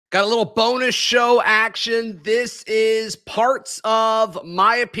Got a little bonus show action. This is parts of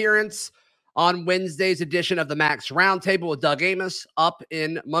my appearance on Wednesday's edition of the Max RoundTable with Doug Amos up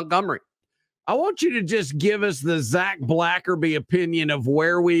in Montgomery. I want you to just give us the Zac Blackerby opinion of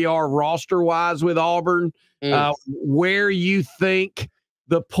where we are roster-wise with Auburn, where you think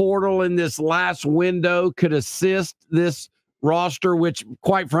the portal in this last window could assist this roster, which,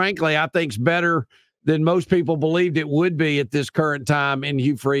 quite frankly, I think is better than most people believed it would be at this current time in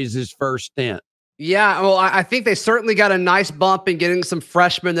Hugh Freeze's first stint. Yeah, well, I think they certainly got a nice bump in getting some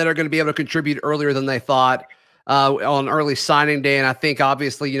freshmen that are going to be able to contribute earlier than they thought on early signing day. And I think,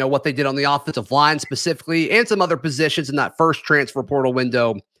 obviously, what they did on the offensive line specifically and some other positions in that first transfer portal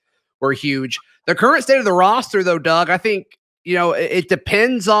window were huge. The current state of the roster, though, Doug, I think, it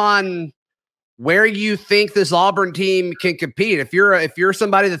depends on where you think this Auburn team can compete. If you're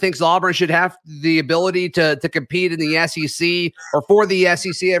somebody that thinks Auburn should have the ability to compete in the SEC or for the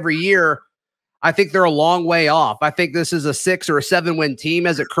SEC every year, I think they're a long way off. I think this is a 6 or a 7 win team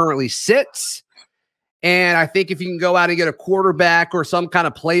as it currently sits. And I think if you can go out and get a quarterback or some kind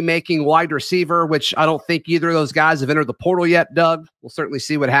of playmaking wide receiver, which I don't think either of those guys have entered the portal yet, Doug, we'll certainly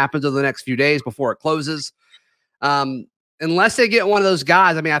see what happens over the next few days before it closes. Unless they get one of those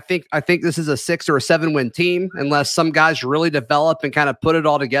guys, I think this is a 6 or a 7 win team, unless some guys really develop and kind of put it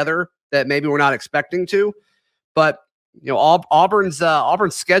all together that maybe we're not expecting to. But Auburn's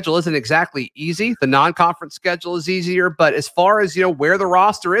schedule isn't exactly easy. The non-conference schedule is easier, but as far as where the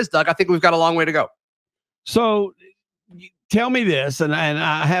roster is, Doug, I think we've got a long way to go. So tell me this, and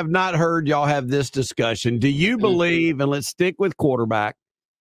I have not heard y'all have this discussion. Do you believe, and let's stick with quarterback,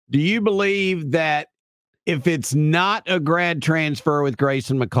 do you believe that if it's not a grad transfer with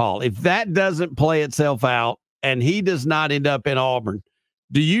Grayson McCall, if that doesn't play itself out and he does not end up in Auburn,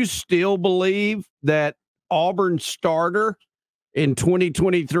 do you still believe that Auburn starter in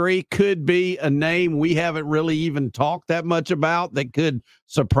 2023 could be a name we haven't really even talked that much about that could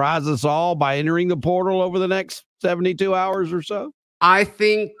surprise us all by entering the portal over the next 72 hours or so? I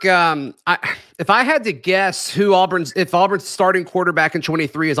think if I had to guess if Auburn's starting quarterback in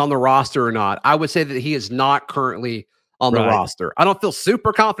 23 is on the roster or not, I would say that he is not currently on the roster. I don't feel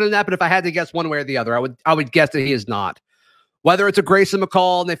super confident in that, but if I had to guess one way or the other, I would guess that he is not. Whether it's a Grayson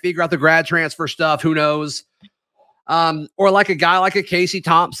McCall and they figure out the grad transfer stuff, who knows? Or like a guy like a Casey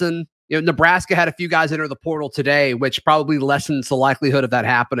Thompson. Nebraska had a few guys enter the portal today, which probably lessens the likelihood of that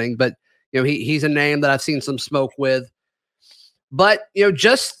happening. But he's a name that I've seen some smoke with. But,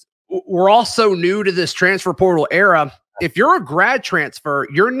 we're also new to this transfer portal era. If you're a grad transfer,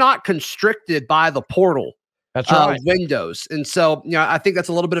 you're not constricted by the portal windows. And so, I think that's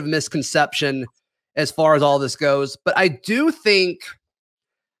a little bit of a misconception as far as all this goes. But I do think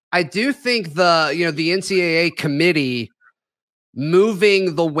the NCAA committee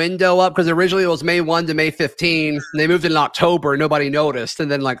moving the window up, because originally it was May 1 to May 15, and they moved it in October and nobody noticed. And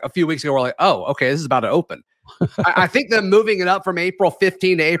then like a few weeks ago, we're like, oh, okay, this is about to open. I think them moving it up from April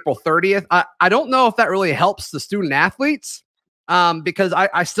 15 to April 30th, I don't know if that really helps the student athletes, because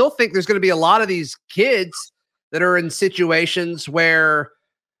I still think there's going to be a lot of these kids that are in situations where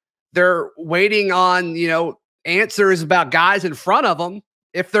they're waiting on, answers about guys in front of them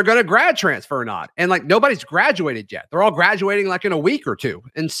if they're going to grad transfer or not. And like nobody's graduated yet. They're all graduating like in a week or two.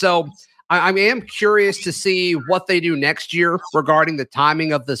 And so I am curious to see what they do next year regarding the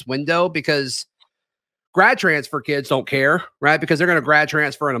timing of this window, because grad transfer kids don't care, right? Because they're going to grad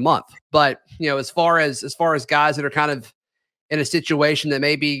transfer in a month. But, as far as guys that are kind of in a situation that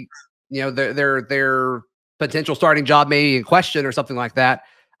maybe, their potential starting job may be in question or something like that,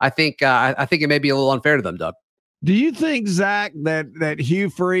 I think it may be a little unfair to them, Doug. Do you think, Zach, that Hugh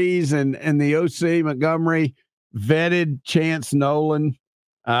Freeze and the OC Montgomery vetted Chance Nolan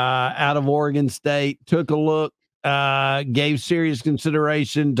out of Oregon State, took a look, gave serious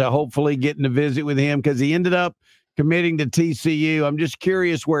consideration to hopefully getting to visit with him, because he ended up committing to TCU? I'm just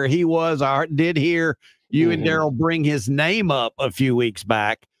curious where he was. I did hear you and Daryl bring his name up a few weeks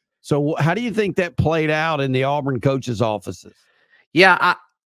back. So how do you think that played out in the Auburn coaches' offices? Yeah,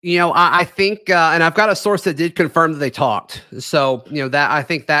 I think, and I've got a source that did confirm that they talked. So, that I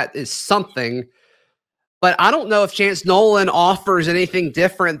think that is something. But I don't know if Chance Nolan offers anything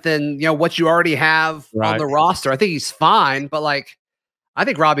different than, what you already have on the roster. I think he's fine, but I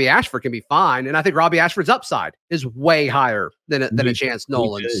think Robbie Ashford can be fine. And I think Robbie Ashford's upside is way higher than a Chance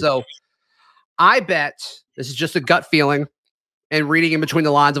Nolan. So I bet, this is just a gut feeling and reading in between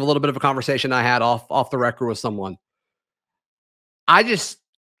the lines of a little bit of a conversation I had off the record with someone.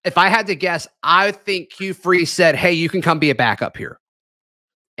 If I had to guess, I think Hugh Freeze said, hey, you can come be a backup here.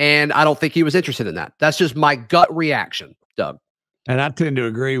 And I don't think he was interested in that. That's just my gut reaction, Doug. And I tend to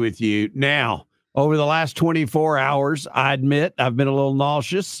agree with you. Now, over the last 24 hours, I admit I've been a little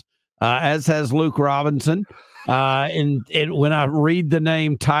nauseous, as has Luke Robinson. And when I read the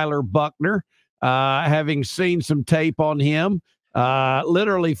name Tyler Buckner, having seen some tape on him,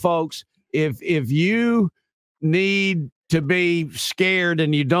 literally, folks, if you need to be scared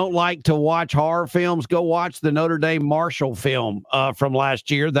and you don't like to watch horror films, go watch the Notre Dame Marshall film from last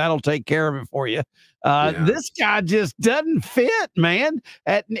year. That'll take care of it for you. This guy just doesn't fit, man,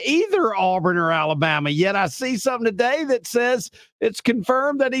 at either Auburn or Alabama. Yet I see something today that says it's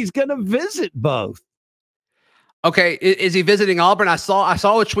confirmed that he's going to visit both. Okay, is he visiting Auburn? I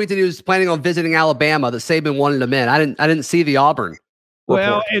saw a tweet that he was planning on visiting Alabama, that Saban wanted him in. I didn't see the Auburn report.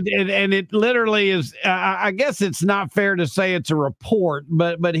 Well, and it literally is. I guess it's not fair to say it's a report,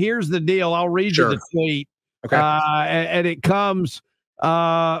 but here's the deal. I'll read you the tweet. Okay, and it comes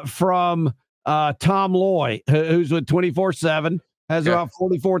from Tom Loy, who's with 24/7, has about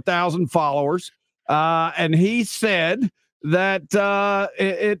 44,000 followers, and he said that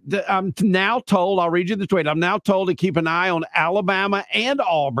I'm now told. I'll read you the tweet. I'm now told to keep an eye on Alabama and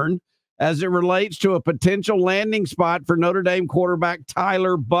Auburn as it relates to a potential landing spot for Notre Dame quarterback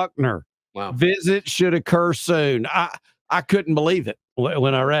Tyler Buckner. Wow. Visit should occur soon. I couldn't believe it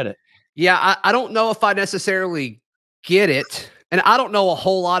when I read it. Yeah, I don't know if I necessarily get it. And I don't know a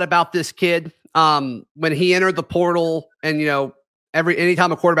whole lot about this kid. When he entered the portal, and,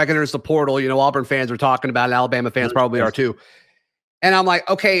 anytime a quarterback enters the portal, Auburn fans are talking about it. Alabama fans probably are too. And I'm like,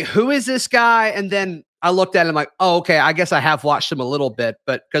 okay, who is this guy? And then I looked at him like, oh, okay, I guess I have watched him a little bit,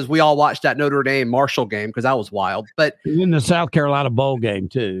 but because we all watched that Notre Dame Marshall game, because that was wild. But in the South Carolina bowl game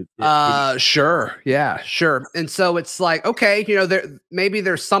too. Sure. Yeah, sure. And so it's like, okay, maybe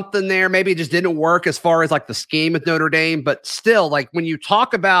there's something there. Maybe it just didn't work as far as like the scheme with Notre Dame, but still, like when you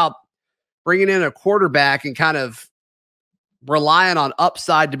talk about bringing in a quarterback and kind of relying on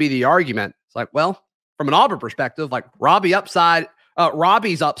upside to be the argument, it's like, well, from an Auburn perspective, like Robbie's upside,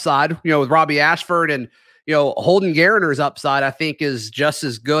 with Robbie Ashford and, Holden Garner's upside, I think is just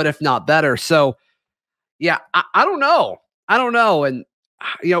as good, if not better. So yeah, I don't know. And,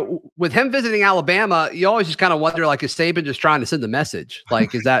 with him visiting Alabama, you always just kind of wonder, like, is Saban just trying to send a message?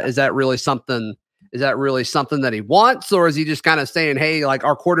 Like, is that really something? Is that really something that he wants? Or is he just kind of saying, hey, like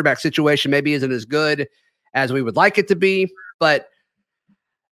our quarterback situation maybe isn't as good as we would like it to be? But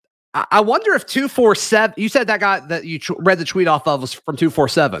I wonder if 247, you said that guy that you read the tweet off of was from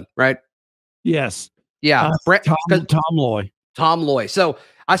 247, right? Yes. Yeah. Tom Loy. Tom Loy. So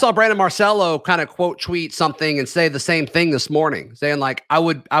I saw Brandon Marcello kind of quote tweet something and say the same thing this morning, saying like, I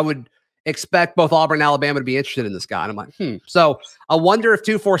would expect both Auburn and Alabama to be interested in this guy. And I'm like, So I wonder if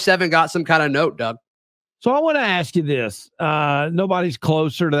 247 got some kind of note, Doug. So I want to ask you this. Nobody's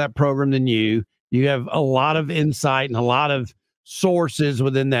closer to that program than you. You have a lot of insight and a lot of sources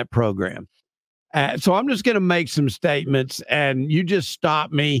within that program. So I'm just going to make some statements and you just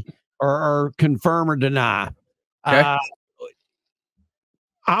stop me or confirm or deny. Okay.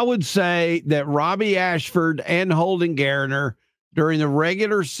 I would say that Robbie Ashford and Holden Garner during the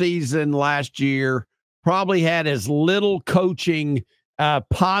regular season last year probably had as little coaching,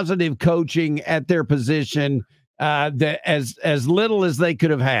 positive coaching at their position that as little as they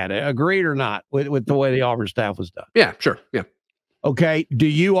could have had. Agreed or not with the way the Auburn staff was done? Yeah, sure. Yeah. Okay. Do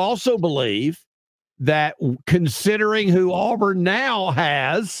you also believe that, considering who Auburn now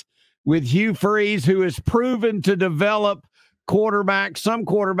has with Hugh Freeze, who has proven to develop some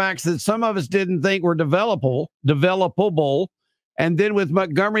quarterbacks that some of us didn't think were developable, and then with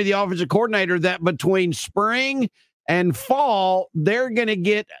Montgomery, the offensive coordinator, that between spring and fall, they're going to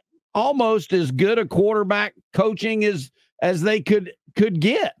get almost as good a quarterback coaching as they could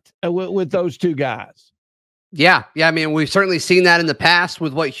get with those two guys? Yeah. I mean, we've certainly seen that in the past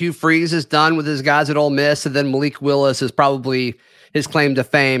with what Hugh Freeze has done with his guys at Ole Miss, and then Malik Willis is probably his claim to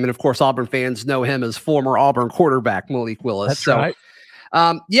fame. And of course, Auburn fans know him as former Auburn quarterback Malik Willis. That's right.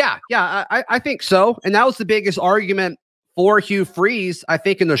 I think so. And that was the biggest argument for Hugh Freeze, I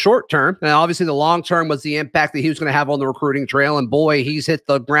think, in the short term. And obviously the long term was the impact that he was going to have on the recruiting trail. And boy, he's hit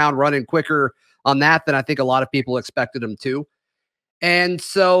the ground running quicker on that than I think a lot of people expected him to. And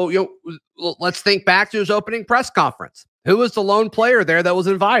so, let's think back to his opening press conference. Who was the lone player there that was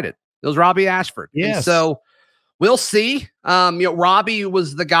invited? It was Robbie Ashford. Yes. And so we'll see. Robbie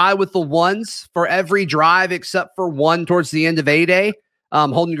was the guy with the ones for every drive except for one towards the end of A-Day.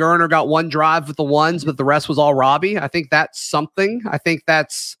 Holden Garner got one drive with the ones, but the rest was all Robbie. I think that's something. I think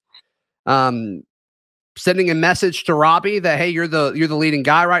that's sending a message to Robbie that, hey, you're the leading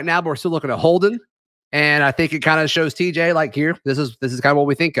guy right now, but we're still looking at Holden. And I think it kind of shows TJ like, here, this is kind of what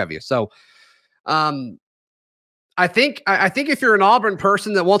we think of you. So I I think if you're an Auburn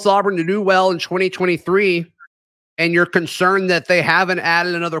person that wants Auburn to do well in 2023 and you're concerned that they haven't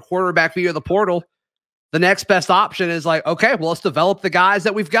added another quarterback via the portal, the next best option is like, okay, well, let's develop the guys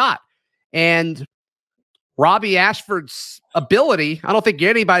that we've got. And Robbie Ashford's ability, I don't think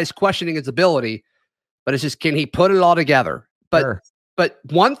anybody's questioning his ability, but it's just, can he put it all together? But Sure. But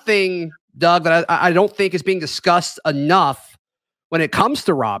one thing, Doug, that I don't think is being discussed enough when it comes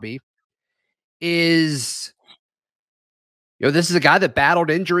to Robbie is, this is a guy that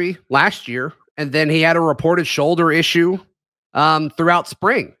battled injury last year, and then he had a reported shoulder issue throughout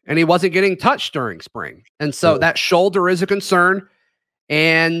spring, and he wasn't getting touched during spring. And so that shoulder is a concern.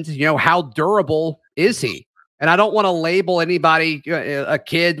 And, how durable is he? And I don't want to label anybody, a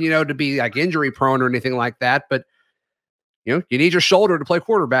kid, to be like injury prone or anything like that. But, you need your shoulder to play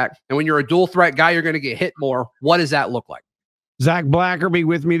quarterback. And when you're a dual threat guy, you're going to get hit more. What does that look like? Zac Blackerby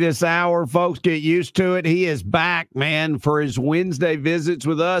with me this hour. Folks, get used to it. He is back, man, for his Wednesday visits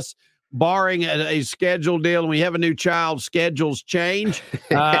with us, barring a schedule deal. And we have a new child, schedules change.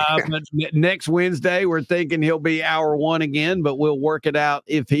 But next Wednesday, we're thinking he'll be hour one again, but we'll work it out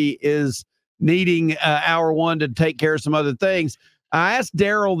if he is needing hour one to take care of some other things. I asked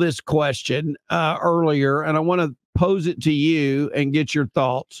Daryl this question earlier, and I want to pose it to you and get your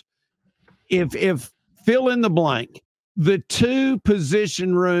thoughts. If fill in the blank, the two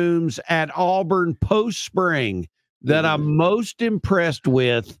position rooms at Auburn post-spring that I'm most impressed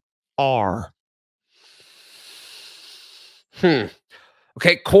with are?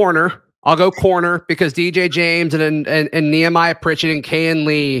 Okay, corner. I'll go corner because DJ James and Nehemiah Pritchett and Kayan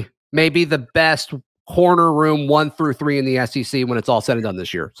Lee may be the best corner room 1 through 3 in the SEC when it's all said and done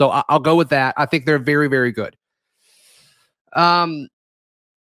this year. So I'll go with that. I think they're very, very good. I'm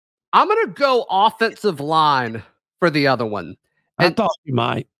going to go offensive line for the other one. I thought you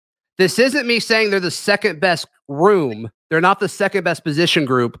might. This isn't me saying they're the second best room. They're not the second best position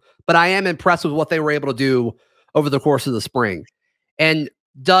group, but I am impressed with what they were able to do over the course of the spring. And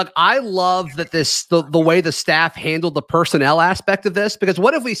Doug, I love that the way the staff handled the personnel aspect of this, because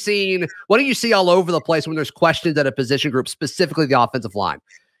what do you see all over the place when there's questions at a position group, specifically the offensive line?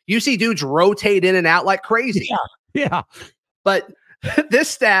 You see dudes rotate in and out like crazy. Yeah. But this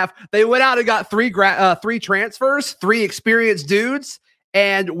staff, they went out and got three transfers, 3 experienced dudes,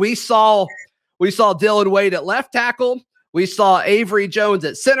 and we saw Dylan Wade at left tackle, we saw Avery Jones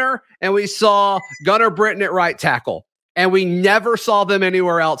at center, and we saw Gunnar Britton at right tackle. And we never saw them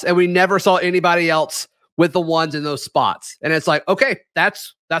anywhere else, and we never saw anybody else with the ones in those spots. And it's like, okay,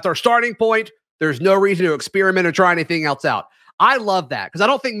 that's our starting point. There's no reason to experiment or try anything else out. I love that because I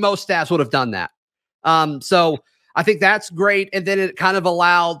don't think most staffs would have done that. So I think that's great. And then it kind of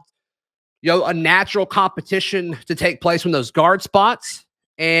allowed, a natural competition to take place from those guard spots.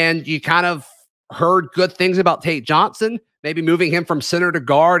 And you kind of heard good things about Tate Johnson, maybe moving him from center to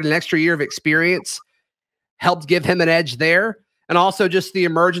guard, an extra year of experience helped give him an edge there. And also just the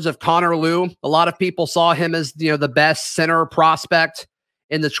emergence of Connor Liu. A lot of people saw him as, the best center prospect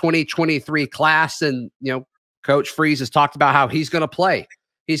in the 2023 class. And, Coach Freeze has talked about how he's going to play.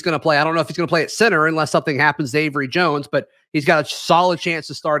 He's going to play. I don't know if he's going to play at center unless something happens to Avery Jones, but he's got a solid chance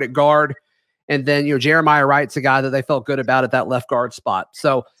to start at guard. And then, Jeremiah Wright's a guy that they felt good about at that left guard spot.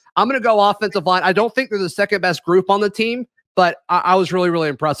 So I'm going to go offensive line. I don't think they're the second best group on the team, but I was really, really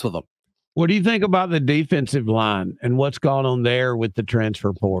impressed with them. What do you think about the defensive line and what's gone on there with the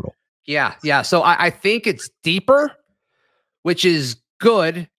transfer portal? Yeah. So I think it's deeper, which is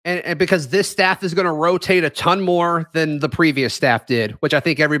good. And because this staff is going to rotate a ton more than the previous staff did, which I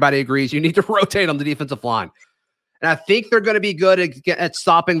think everybody agrees you need to rotate on the defensive line. And I think they're going to be good at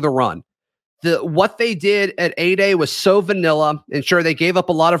stopping the run. What they did at A-Day was so vanilla, and sure, they gave up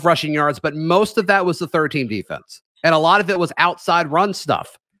a lot of rushing yards, but most of that was the third-team defense. And a lot of it was outside run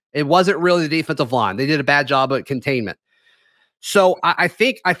stuff. It wasn't really the defensive line. They did a bad job at containment. So I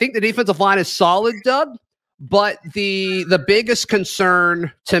think the defensive line is solid, Doug, but the biggest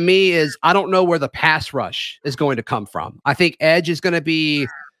concern to me is I don't know where the pass rush is going to come from. I think edge is going to be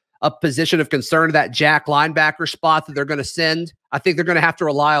a position of concern, that jack linebacker spot that they're going to send. I think they're going to have to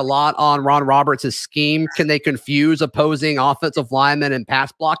rely a lot on Ron Roberts' scheme. Can they confuse opposing offensive linemen and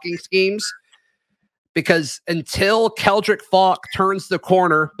pass blocking schemes? Because until Keldrick Falk turns the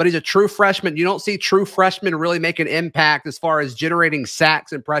corner, but he's a true freshman, you don't see true freshmen really make an impact as far as generating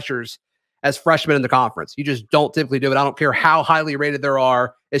sacks and pressures as freshmen in the conference. You just don't typically do it. I don't care how highly rated there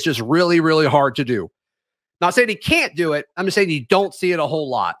are. It's just really, really hard to do. Not saying he can't do it. I'm just saying you don't see it a whole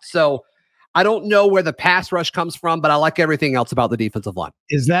lot. So I don't know where the pass rush comes from, but I like everything else about the defensive line.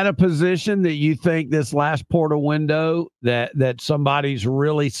 Is that a position that you think this last portal window that somebody's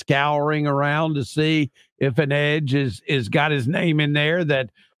really scouring around to see if an edge is got his name in there that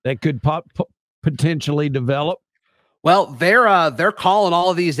could potentially develop? Well, they're calling all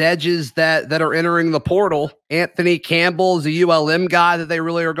of these edges that are entering the portal. Anthony Campbell is a ULM guy that they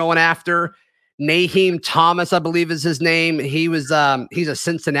really are going after. Naheem Thomas, I believe is his name. He's a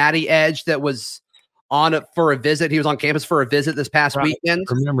Cincinnati edge that was on it for a visit. He was on campus for a visit this past weekend.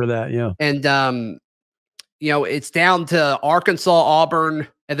 Remember that, yeah. And it's down to Arkansas, Auburn,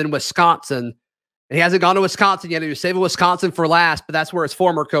 and then Wisconsin. And he hasn't gone to Wisconsin yet. He was saving Wisconsin for last, but that's where his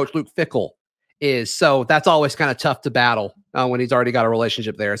former coach, Luke Fickell, is. So that's always kind of tough to battle when he's already got a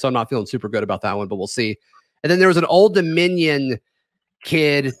relationship there. So I'm not feeling super good about that one, but we'll see. And then there was an Old Dominion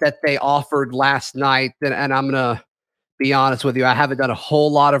kid that they offered last night. And I'm going to be honest with you. I haven't done a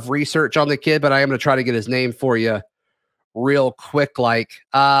whole lot of research on the kid, but I am going to try to get his name for you real quick. Like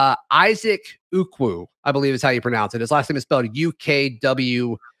Isaac Ukwu, I believe is how you pronounce it. His last name is spelled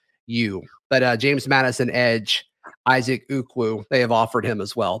UKWU, but James Madison edge, Isaac Ukwu, they have offered him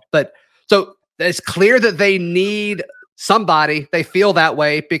as well. But so it's clear that they need somebody. They feel that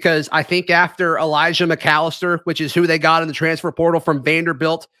way because I think after Elijah McAllister, which is who they got in the transfer portal from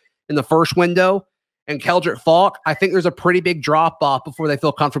Vanderbilt in the first window, and Keldrick Falk, I think there's a pretty big drop off before they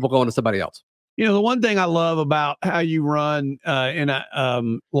feel comfortable going to somebody else. You know, the one thing I love about how you run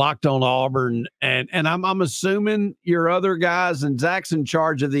Locked On Auburn, and I'm assuming your other guys, and Zach's in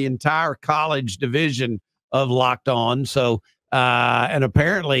charge of the entire college division of Locked On. So, and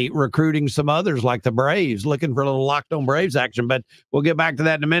apparently recruiting some others like the Braves, looking for a little Locked On Braves action. But we'll get back to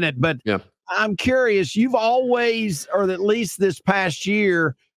that in a minute. But yeah, I'm curious, you've always, or at least this past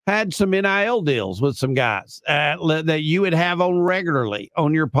year, had some NIL deals with some guys that you would have on regularly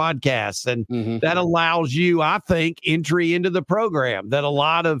on your podcasts. And that allows you, I think, entry into the program that a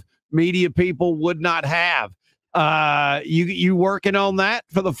lot of media people would not have. You working on that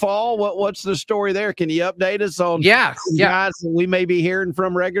for the fall? What's the story there? Can you update us on guys that we may be hearing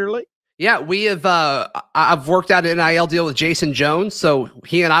from regularly? Yeah, we have. I've worked out an NIL deal with Jason Jones, so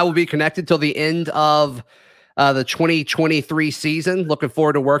he and I will be connected till the end of the 2023 season. Looking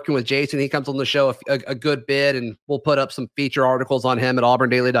forward to working with Jason. He comes on the show a good bit, and we'll put up some feature articles on him at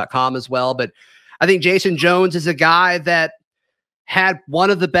auburndaily.com as well. But I think Jason Jones is a guy that had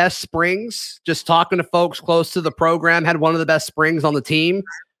one of the best springs, just talking to folks close to the program, had one of the best springs on the team,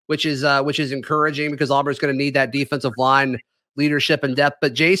 which is encouraging because Auburn's going to need that defensive line leadership and depth.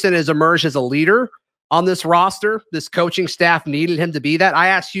 But Jason has emerged as a leader on this roster. This coaching staff needed him to be that. I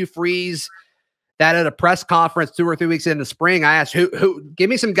asked Hugh Freeze that at a press conference 2 or 3 weeks into spring. I asked, who give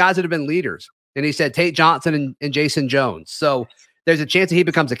me some guys that have been leaders. And he said, Tate Johnson and Jason Jones. So there's a chance that he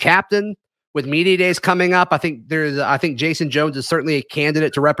becomes a captain with media days coming up. I think Jason Jones is certainly a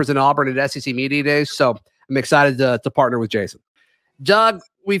candidate to represent Auburn at SEC media days. So I'm excited to partner with Jason. Doug,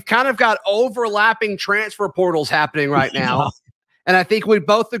 we've kind of got overlapping transfer portals happening right now. And I think we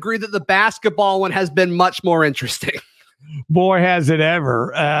both agree that the basketball one has been much more interesting. Boy, has it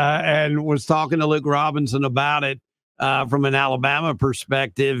ever. And was talking to Luke Robinson about it from an Alabama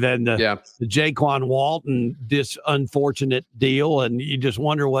perspective, and the Jaquan Walton, this unfortunate deal. And you just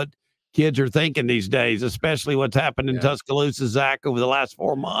wonder what kids are thinking these days, especially what's happened in Tuscaloosa, Zach, over the last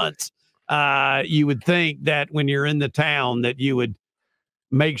 4 months. You would think that when you're in the town that you would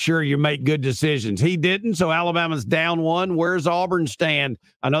make sure you make good decisions. He didn't, so Alabama's down 1. Where's Auburn stand?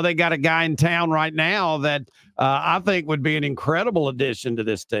 I know they got a guy in town right now that I think would be an incredible addition to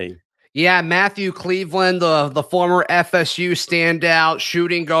this team. Yeah, Matthew Cleveland, the former FSU standout,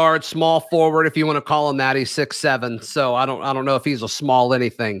 shooting guard, small forward, if you want to call him that. He's 6'7", so I don't know if he's a small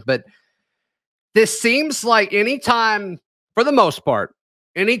anything. But this seems like anytime, for the most part,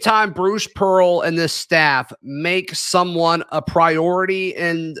 anytime Bruce Pearl and this staff make someone a priority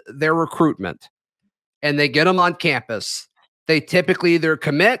in their recruitment and they get them on campus, they typically either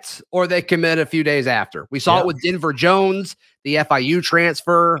commit or they commit a few days after. We saw it with Denver Jones, the FIU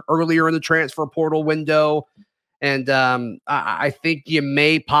transfer earlier in the transfer portal window. And I think you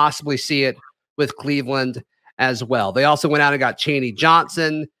may possibly see it with Cleveland as well. They also went out and got Chaney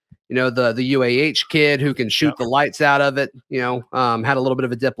Johnson, the UAH kid who can shoot the lights out of it, had a little bit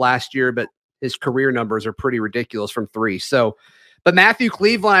of a dip last year, but his career numbers are pretty ridiculous from 3. So, but Matthew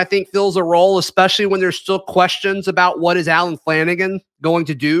Cleveland, I think, fills a role, especially when there's still questions about what is Alan Flanagan going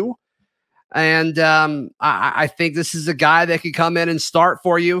to do. And I think this is a guy that could come in and start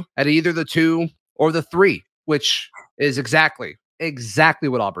for you at either the 2 or the 3, which is exactly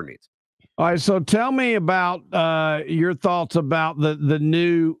what Auburn needs. All right, so tell me about your thoughts about the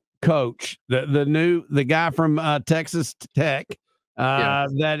new coach, the guy from Texas Tech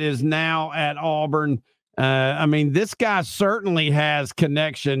that is now at Auburn. I mean, this guy certainly has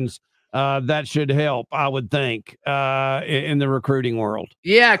connections that should help, I would think, in the recruiting world.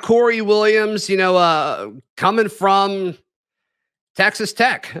 Yeah, Corey Williams, coming from Texas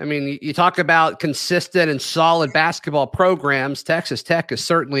Tech. I mean, you talk about consistent and solid basketball programs. Texas Tech is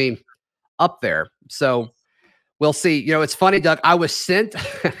certainly up there. So we'll see. It's funny, Doug. I was sent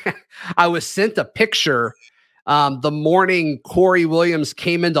a picture the morning Corey Williams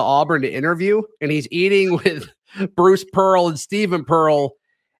came into Auburn to interview, and he's eating with Bruce Pearl and Stephen Pearl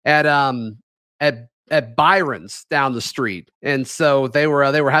at Byron's down the street. And so they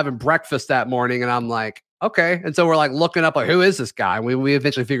were having breakfast that morning, and I'm like, okay. And so we're like looking up, like, who is this guy? We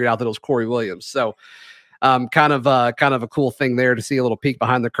eventually figured out that it was Corey Williams. So kind of a cool thing there to see a little peek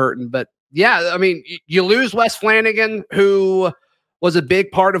behind the curtain. But yeah, I mean, you lose Wes Flanagan, who was a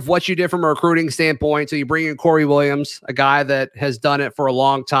big part of what you did from a recruiting standpoint. So you bring in Corey Williams, a guy that has done it for a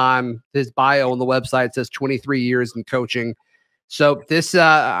long time. His bio on the website says 23 years in coaching. So this,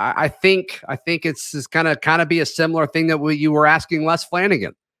 I think it's kind of be a similar thing that you were asking Wes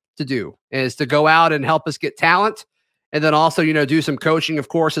Flanagan to do, is to go out and help us get talent, and then also do some coaching, of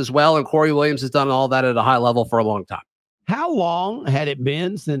course, as well. And Corey Williams has done all that at a high level for a long time. How long had it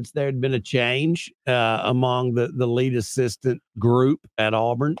been since there had been a change among the lead assistant group at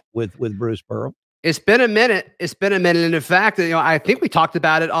Auburn with Bruce Pearl? It's been a minute. And in fact, I think we talked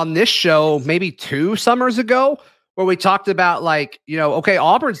about it on this show maybe 2 summers ago, where we talked about okay,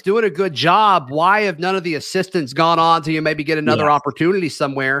 Auburn's doing a good job. Why have none of the assistants gone on to maybe get another opportunity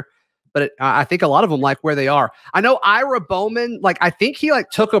somewhere? But I think a lot of them like where they are. I know Ira Bowman, I think he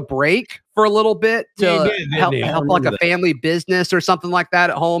took a break for a little bit to help a family business or something like that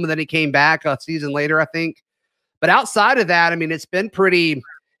at home. And then he came back a season later, I think. But outside of that, I mean, it's been pretty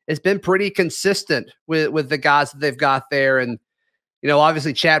consistent with the guys that they've got there. And,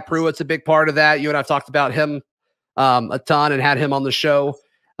 obviously Chad Pruitt's a big part of that. You and I've talked about him a ton and had him on the show.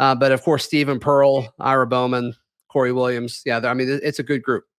 But of course, Stephen Pearl, Ira Bowman, Corey Williams. Yeah, I mean, it's a good group.